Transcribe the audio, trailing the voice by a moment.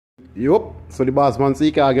Yup. So the boss man, so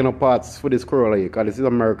you can't get no parts for this Corolla here, because this is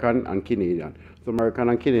American and Canadian. So American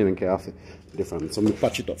and Canadian can have different. So me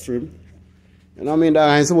patch it up for him. You know what I mean? That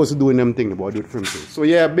I ain't supposed to do them thing, but I do it for him too. So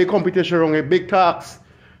yeah, big competition around here, big talks.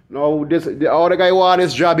 Now the other guy want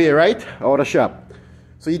this job here, right? Out the shop.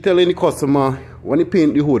 So he telling the customer when he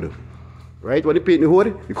paint the hood, right? When he paint the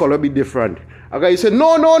hood, the color be different. A guy said,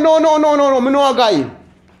 no, me know a guy.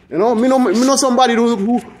 You know, me know somebody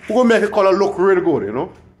who gonna make the color look really good, you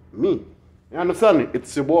know? Me. You understand?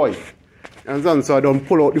 It's your boy. You understand? So I don't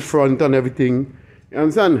pull out the front and everything. You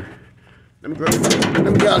understand? Let me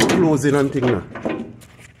get all the closing and thing now.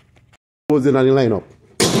 Closing and the lineup.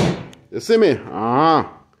 You see me?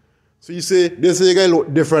 So you say, this guy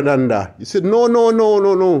look different than that. You said,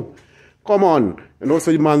 no. Come on. And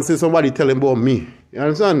also the man say somebody tell him about me. You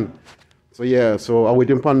understand? So yeah, so I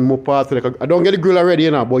waiting for more parts. Like I don't get the grill already,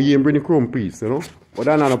 you know, but you ain't bring the chrome piece, you know. But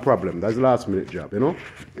that's not a problem. That's the last minute job, you know.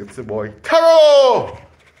 It's the boy Taro!